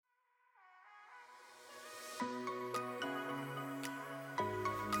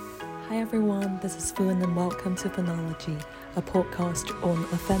Hi everyone, this is Foon and welcome to Phonology, a podcast on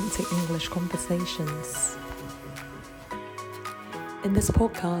authentic English conversations. In this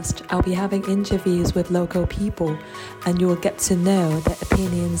podcast, I'll be having interviews with local people and you will get to know their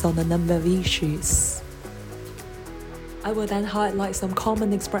opinions on a number of issues. I will then highlight some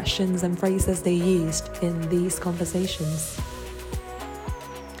common expressions and phrases they used in these conversations.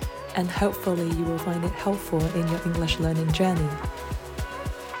 And hopefully you will find it helpful in your English learning journey.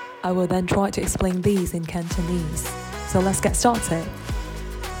 I will then try to explain these in Cantonese. So let's get started.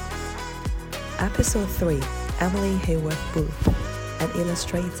 Episode 3, Emily Haworth-Booth, an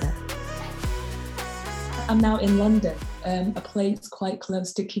illustrator. I'm now in London, a place quite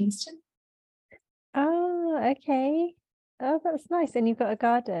close to Kingston. Oh, okay. Oh, that's nice. And you've got a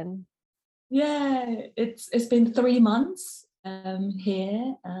garden. Yeah, it's been 3 months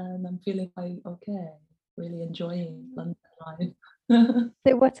here and I'm feeling quite okay. Really enjoying London life.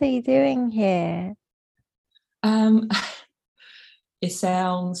 So what are you doing here? It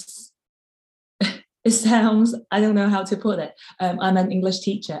sounds, I don't know how to put it. I'm an English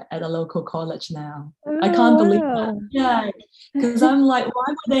teacher at a local college now. I can't believe that. Yeah, because I'm like, why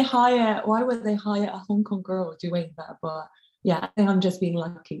would they hire a Hong Kong girl doing that? But yeah, I think I'm just being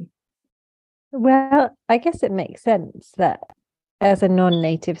lucky. Well, I guess it makes sense that as a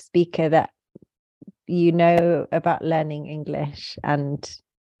non-native speaker that you know about learning English, and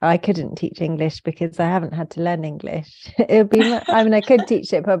I couldn't teach English because I haven't had to learn English. It would be, I could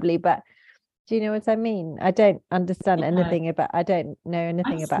teach it probably, but do you know what I mean? I don't understand anything about, I don't know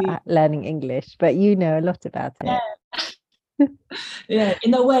anything about learning English, but you know a lot about it. Yeah,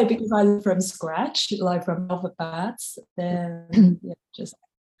 in a way, because I learned from scratch, like from alphabets, then yeah, just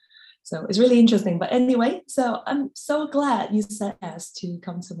so it's really interesting. But anyway, so I'm so glad you said yes to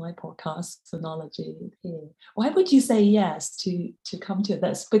come to my podcast, Phonology here. Why would you say yes to come to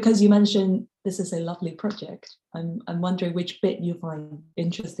this? Because you mentioned this is a lovely project. I'm wondering which bit you find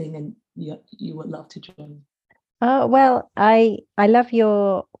interesting and you would love to join. Oh, well, I love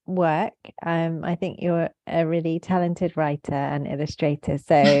your work. I think you're a really talented writer and illustrator.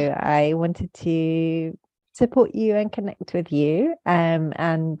 So I wanted to support you and connect with you.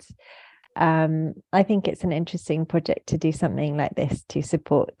 And I think it's an interesting project to do something like this to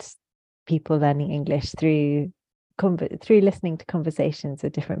support people learning English through listening to conversations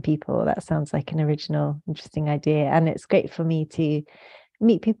with different people. That sounds like an original, interesting idea. And it's great for me to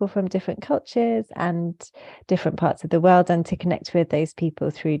meet people from different cultures and different parts of the world and to connect with those people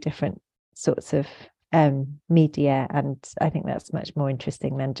through different sorts of media. And I think that's much more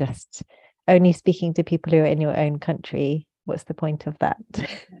interesting than just only speaking to people who are in your own country. What's the point of that?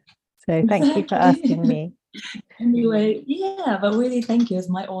 So thank you for asking me. Anyway, yeah, but really thank you. It's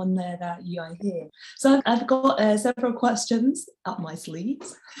my honor that you are here. So I've got several questions up my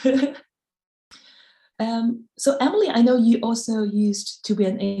sleeves. So Emily, I know you also used to be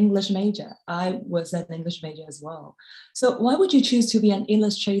an English major. I was an English major as well. So why would you choose to be an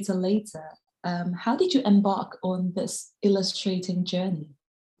illustrator later? How did you embark on this illustrating journey?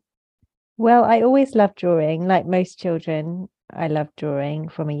 Well, I always loved drawing. Like most children, I loved drawing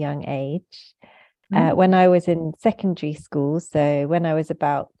from a young age. When I was in secondary school, so when I was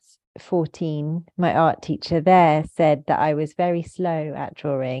about 14, my art teacher there said that I was very slow at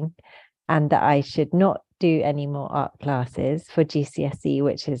drawing and that I should not do any more art classes for GCSE,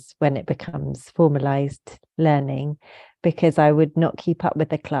 which is when it becomes formalized learning, because I would not keep up with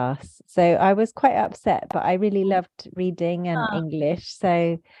the class. So I was quite upset, but I really loved reading and English.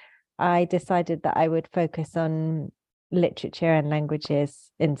 So I decided that I would focus on literature and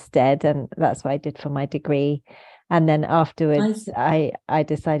languages instead, and that's what I did for my degree. And then afterwards I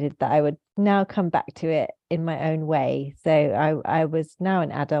decided that I would now come back to it in my own way. So I was now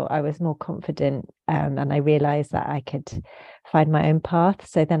an adult, I was more confident, and I realized that I could find my own path.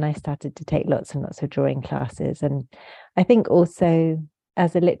 So then I started to take lots and lots of drawing classes. And I think also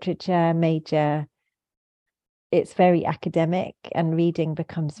as a literature major, it's very academic and reading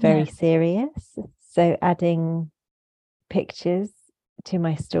becomes very serious. So adding pictures to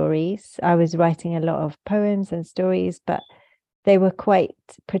my stories, I was writing a lot of poems and stories, but they were quite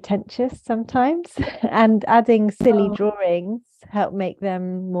pretentious sometimes. And adding silly drawings helped make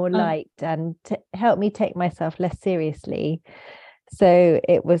them more light and help me take myself less seriously. So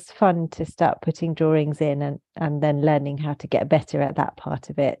it was fun to start putting drawings in and then learning how to get better at that part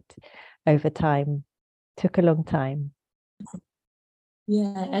of it over time. Took a long time.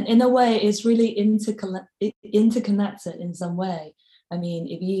 Yeah, and in a way, it's really interconnected in some way. I mean,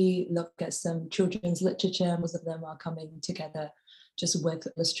 if you look at some children's literature, most of them are coming together just with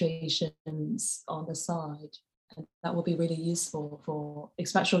illustrations on the side. And that will be really useful for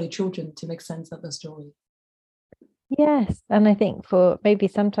especially children to make sense of the story. Yes, and I think for maybe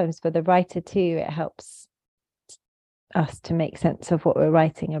sometimes for the writer too, it helps us to make sense of what we're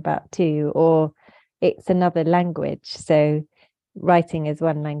writing about too, or it's another language. So writing is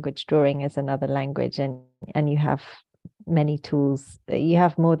one language, drawing is another language, and you have many tools. You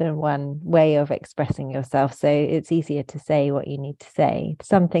have more than one way of expressing yourself, so it's easier to say what you need to say.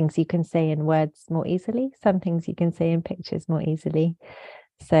 Some things you can say in words more easily, some things you can say in pictures more easily.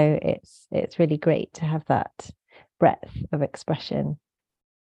 So it's really great to have that breadth of expression.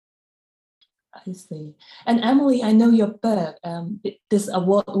 I see. And Emily, I know your book, this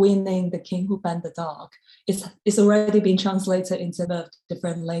award-winning The King Who Bent the Dog, is already been translated into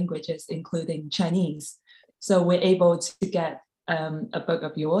different languages, including Chinese. So we're able to get a book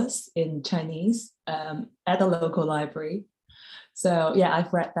of yours in Chinese at the local library. So yeah,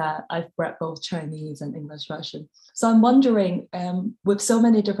 I've read that. I've read both Chinese and English version. So I'm wondering, with so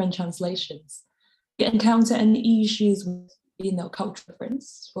many different translations, you encounter any issues with cultural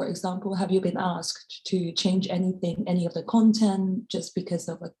difference? For example, have you been asked to change anything, any of the content, just because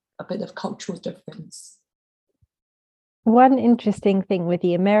of a bit of cultural difference? One interesting thing with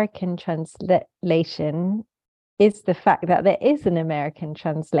the American translation is the fact that there is an American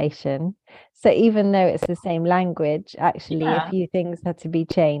translation. So even though it's the same language, actually a few things had to be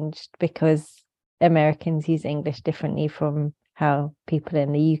changed because Americans use English differently from how people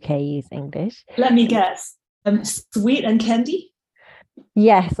in the UK use English. Let me guess. Sweet and candy?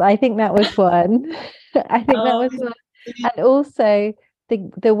 Yes, I think that was one. I think that was one. And also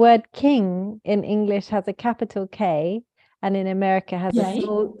the word king in English has a capital K and in America has a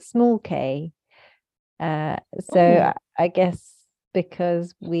small k. So I guess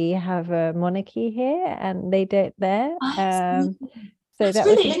because we have a monarchy here and they don't there. So that's that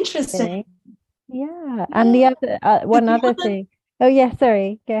really was interesting. Yeah. And the other one other thing. Oh yeah,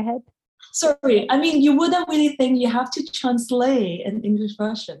 sorry, go ahead. Sorry, I mean, you wouldn't really think you have to translate an English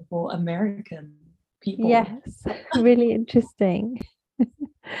version for American people. Yes, really interesting.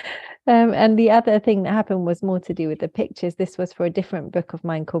 And the other thing that happened was more to do with the pictures. This was for a different book of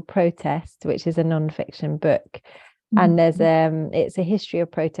mine called Protest, which is a non-fiction book. And there's it's a history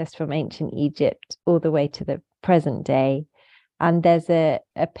of protest from ancient Egypt all the way to the present day. And there's a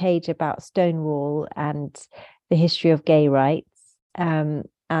page about Stonewall and the history of gay rights.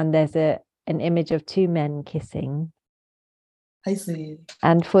 And there's an image of two men kissing. I see.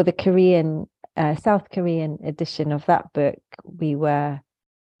 And for the South Korean edition of that book, we were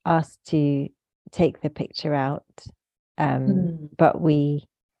asked to take the picture out. But we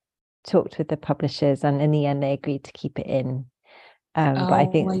talked with the publishers and in the end they agreed to keep it in. But I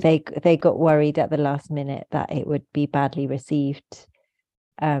think they got worried at the last minute that it would be badly received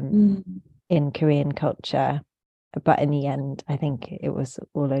in Korean culture. But in the end, I think it was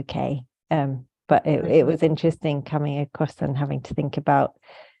all okay. But it was interesting coming across and having to think about,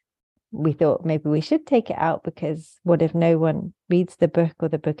 we thought maybe we should take it out because what if no one reads the book or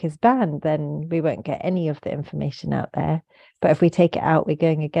the book is banned, then we won't get any of the information out there. But if we take it out, we're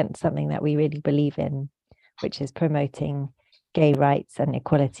going against something that we really believe in, which is promoting gay rights and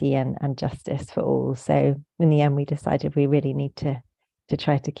equality and justice for all. So in the end, we decided we really need to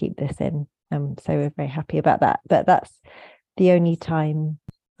try to keep this in. So we're very happy about that. But that's the only time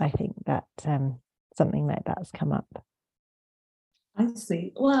I think that something like that has come up. I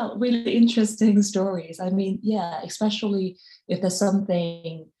see. Well, really interesting stories. I mean, yeah, especially if there's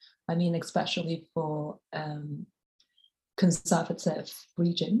something, I mean, especially for conservative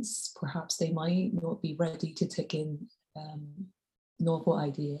regions, perhaps they might not be ready to take in novel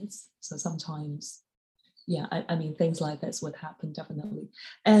ideas. So sometimes, yeah, I mean, things like this would happen definitely.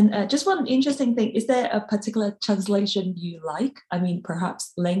 And just one interesting thing, is there a particular translation you like? I mean,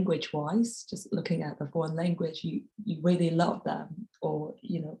 perhaps language-wise, just looking at the foreign language, you really love them, or,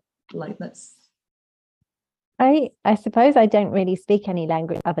 like this. I suppose I don't really speak any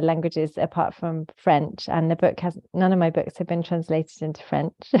other languages apart from French, and none of my books have been translated into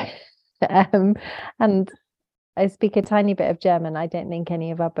French. And I speak a tiny bit of German. I don't think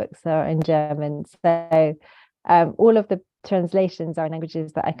any of our books are in German. So all of the translations are in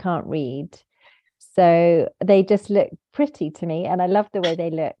languages that I can't read. So they just look pretty to me, and I love the way they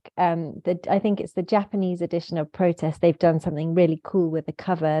look. I think it's the Japanese edition of Protest. They've done something really cool with the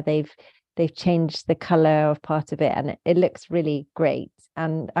cover. They've changed the color of part of it, and it looks really great.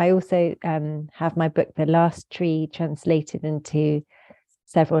 And I also have my book, The Last Tree, translated into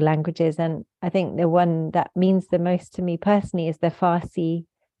several languages. And I think the one that means the most to me personally is the Farsi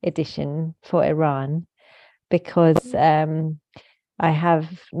edition for Iran, because I have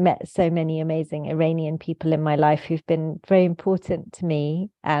met so many amazing Iranian people in my life who've been very important to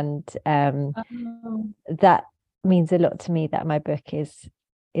me, and that means a lot to me that my book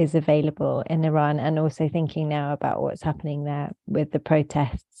is available in Iran, and also thinking now about what's happening there with the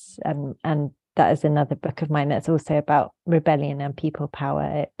protests, and that is another book of mine that's also about rebellion and people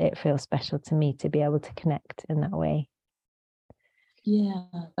power. It feels special to me to be able to connect in that way. Yeah,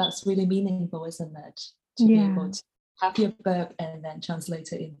 that's really meaningful, isn't it? To be able to have your book and then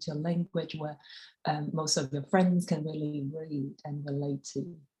translate it into a language where most of your friends can really read and relate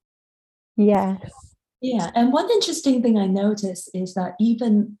to. Yes. Yeah, and one interesting thing I noticed is that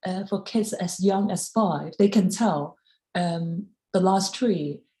even for kids as young as 5, they can tell the last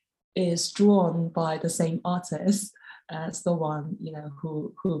tree is drawn by the same artist as the one,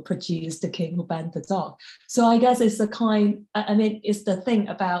 who produced The King Who Banned the Dog. So I guess it's it's the thing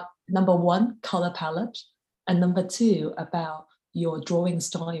about, number 1, color palette, and number 2, about your drawing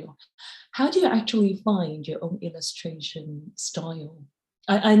style. How do you actually find your own illustration style?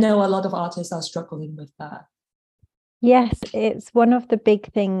 I know a lot of artists are struggling with that. Yes, it's one of the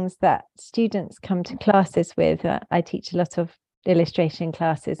big things that students come to classes with. I teach a lot of illustration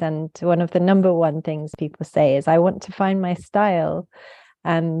classes, and one of the number one things people say is, I want to find my style.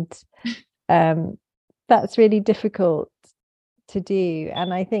 And that's really difficult to do.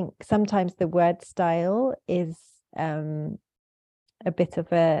 And I think sometimes the word style is a bit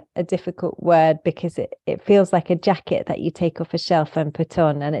of a difficult word, because it feels like a jacket that you take off a shelf and put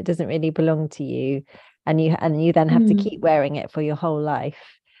on, and it doesn't really belong to you, and you then have to keep wearing it for your whole life.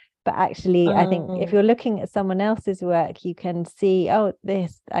 But actually, I think if you're looking at someone else's work, you can see,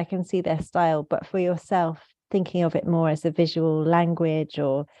 I can see their style. But for yourself, thinking of it more as a visual language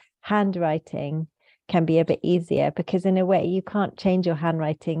or handwriting can be a bit easier, because in a way you can't change your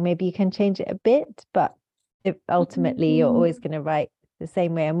handwriting. Maybe you can change it a bit, but if ultimately you're always going to write the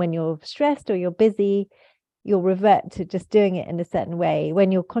same way. And when you're stressed or you're busy, you'll revert to just doing it in a certain way.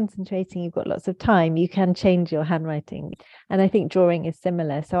 When you're concentrating, you've got lots of time, you can change your handwriting. And I think drawing is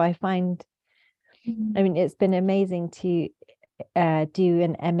similar. So I find, it's been amazing to do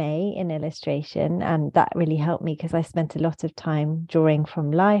an MA in illustration, and that really helped me, because I spent a lot of time drawing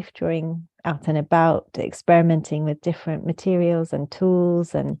from life, drawing out and about, experimenting with different materials and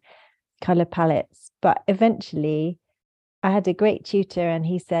tools and color palettes. But eventually I had a great tutor, and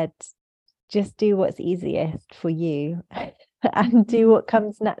he said, just do what's easiest for you and do what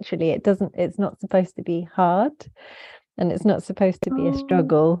comes naturally. It's not supposed to be hard, and it's not supposed to be a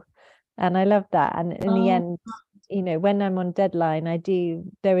struggle. And I love that. And in the end, when I'm on deadline,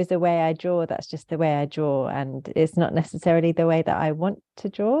 there is a way I draw that's just the way I draw, and it's not necessarily the way that I want to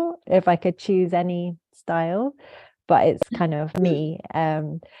draw if I could choose any style, but it's kind of me.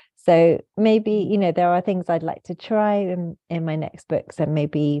 So maybe, there are things I'd like to try in my next books, and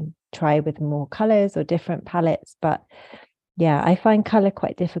maybe try with more colors or different palettes. But yeah, I find color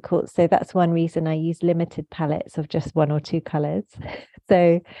quite difficult. So that's one reason I use limited palettes of just 1 or 2 colors.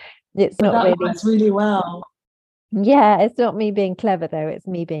 So it's not really. Works really well. Yeah, it's not me being clever, though. It's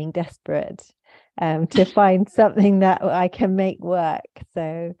me being desperate to find something that I can make work.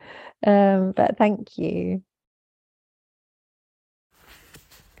 So, but thank you.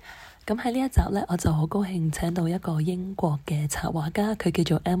 咁喺呢一集呢，我就好高興請到一個英國嘅插畫家，佢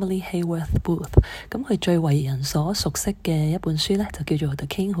叫做 Emily Haworth-Booth。咁佢最為人所熟悉嘅一本書呢，就叫做《The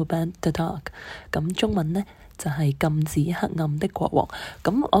King Who Banned the Dog》。咁中文呢，就係禁止黑暗的國王。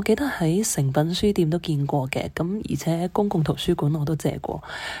咁我記得喺誠品書店都見過嘅，咁而且公共圖書館我都借過。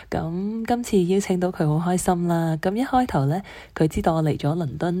咁今次邀請到佢好開心啦。咁一開頭呢，佢知道我嚟咗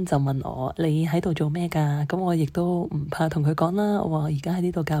倫敦，就問我你喺度做咩㗎？咁我亦都唔怕同佢講啦。我話而家喺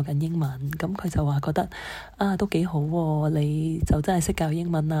呢度教緊英文。咁佢就話覺得都幾好喎，你就真係識教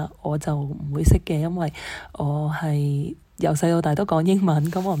英文啦。我就唔會識嘅，因為我係由細到大都講英文，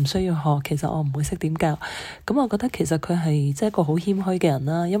咁我唔需要學，其實我唔會識點教。咁我覺得其實佢係即係一個好謙虛嘅人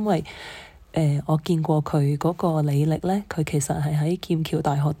啦，因為我見過佢嗰個履歷呢，佢其實係喺劍橋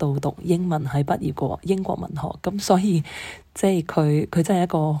大學度讀英文系畢業過，英國文學，咁所以即係佢真係一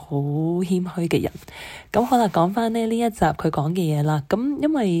個好謙虛嘅人。咁好啦，講翻呢一集佢講嘅嘢啦。咁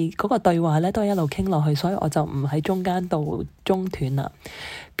因為嗰個對話呢都係一路傾落去，所以我就唔喺中間度中斷啦。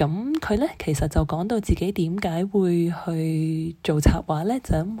咁佢呢其實就講到自己點解會去做插畫呢，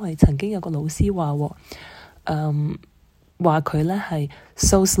就因為曾經有個老師話話佢呢係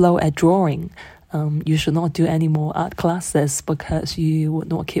so slow at drawing. You should not do any more art classes because you would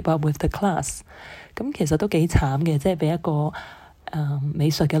not keep up with the class. 咁其實都幾慘嘅，即係俾一個美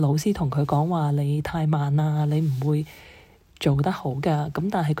術嘅老師同佢講話你太慢啦，你唔會做得好㗎。咁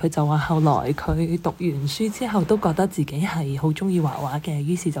但係佢就話後來佢讀完書之後都覺得自己係好鍾意畫畫嘅，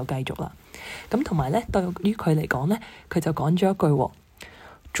於是就繼續啦。咁同埋咧，對於佢嚟講咧，佢就講咗一句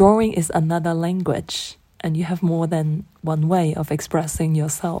：Drawing is another language, and you have more than one way of expressing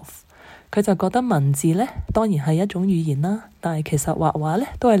yourself。佢就覺得文字咧當然係一種語言啦，但係其實畫畫咧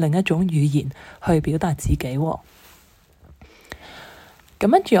都係另一種語言去表達自己喎。咁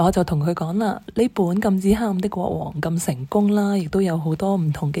跟住我就同佢講啦，呢本禁止黑暗的國王咁成功啦，亦都有好多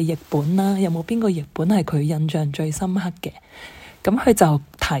唔同嘅譯本啦，有冇邊個譯本係佢印象最深刻嘅？咁佢就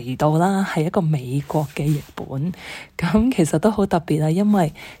提到啦，係一個美國嘅譯本。咁其實都好特別啊，因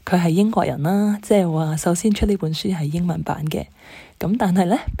為佢係英國人啦，即係話首先出呢本書係英文版嘅。咁但係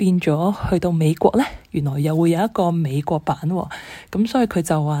咧變咗去到美國咧，原來又會有一個美國版喎。咁所以佢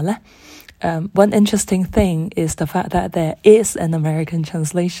就話咧，one interesting thing is the fact that there is an American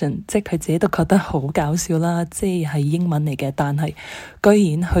translation， 即係佢自己都覺得好搞笑啦，即係英文嚟嘅，但係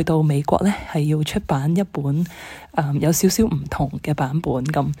居然去到美國咧係要出版一本有少少唔同嘅版本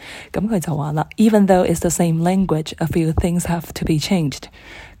咁。咁佢就話啦 ，even though it's the same language, a few things have to be changed。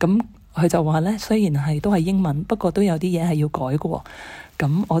咁佢就話咧，雖然係都係英文，不過都有啲嘢係要改嘅喎。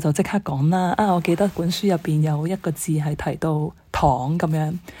咁我就即刻講啦，我記得本書入邊有一個字係提到糖咁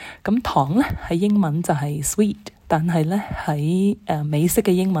樣。咁糖咧喺英文就係 sweet， 但係咧喺美式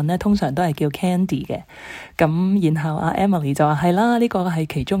嘅英文咧通常都係叫 candy 嘅。咁然後阿 Emily 就話係啦，呢個係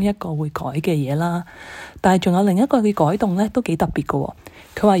其中一個會改嘅嘢啦。但係仲有另一個嘅改動咧都幾特別嘅喎。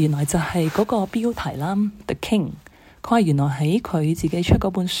佢話原來就係嗰個標題啦 ，The King。佢話原來喺佢自己出嗰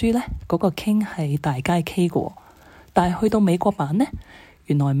本書咧，嗰個 King 係大階 K 嘅喎。但係去到美國版咧，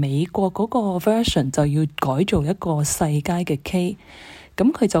原來美國嗰個 version 就要改做一個細階嘅 K。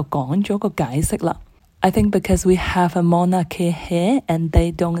咁佢就講咗個解釋啦。I think because we have a monarchy here and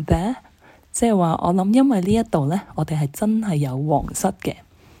they don't there， 即係話我諗因為呢一度咧，我哋係真係有皇室嘅，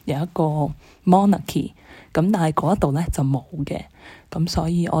有一個 monarchy。咁但係嗰一度咧就冇嘅，咁所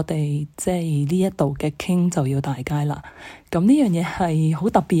以我哋即係呢一度嘅 King 就要大階啦。咁呢樣嘢係好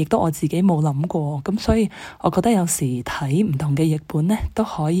特別，亦都我自己冇諗過。咁所以我覺得有時睇唔同嘅譯本咧，都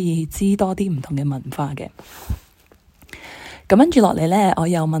可以知多啲唔同嘅文化嘅。咁跟住落嚟咧，我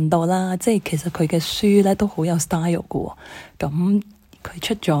又問到啦，即係其實佢嘅書咧都好有 style 嘅。咁佢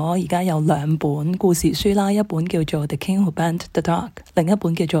出咗而家有2本故事書啦，一本叫做《The King Who Bent the Dark》，另一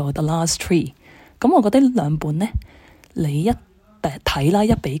本叫做《The Last Tree》。咁我覺得呢2本呢，你一睇啦，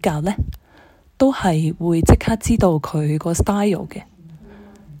一比較呢，都係會即刻知道佢個 style 嘅。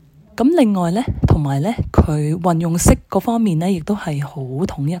咁另外呢，同埋呢，佢運用色嗰方面呢，亦都係好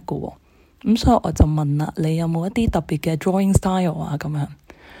統一嘅喎。咁所以我就問啦，你有冇一啲特別嘅 drawing style 啊？咁樣，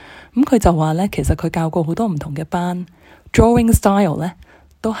咁佢就話呢，其實佢教過好多唔同嘅班 ，drawing style 呢，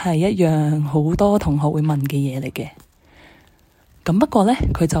都係一樣好多同學會問嘅嘢嚟嘅。咁不過咧，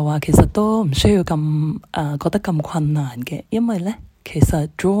佢就話其實都唔需要咁覺得咁困難嘅，因為咧其實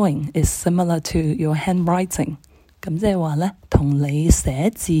drawing is similar to your handwriting， 咁即係話咧同你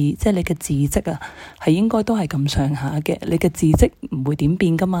寫字，即係你嘅字跡啊，係應該都係咁上下嘅。你嘅字跡唔會點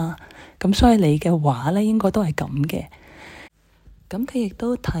變噶嘛，咁所以你嘅畫咧應該都係咁嘅。咁佢亦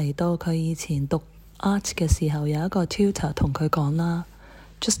都提到佢以前讀 art 嘅時候有一個 tutor 同佢講啦。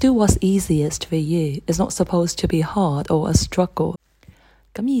Just do what's easiest for you. It's not supposed to be hard or a struggle.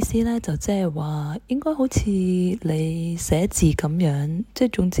 咁意思咧就即係話，應該好似你寫字咁樣，即係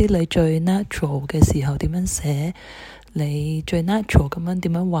總之你最 natural 嘅時候點樣寫，你最 natural 咁樣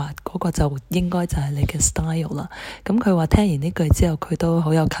點樣畫，嗰個就應該就係你嘅 style 啦。咁佢話聽完呢句之後，佢都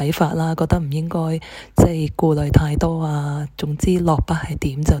好有啟發啦，覺得唔應該即係顧慮太多啊。總之落筆係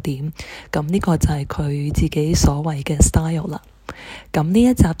點就點，咁呢個就係佢自己所謂嘅 style 啦。咁呢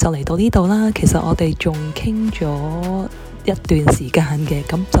一集就嚟到呢度啦，其實我哋仲傾咗一段時間嘅，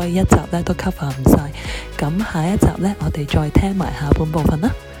咁所以一集呢都 cover 唔晒，咁下一集呢，我哋再聽埋下半部分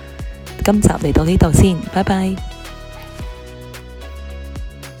啦。今集嚟到呢度先，拜拜。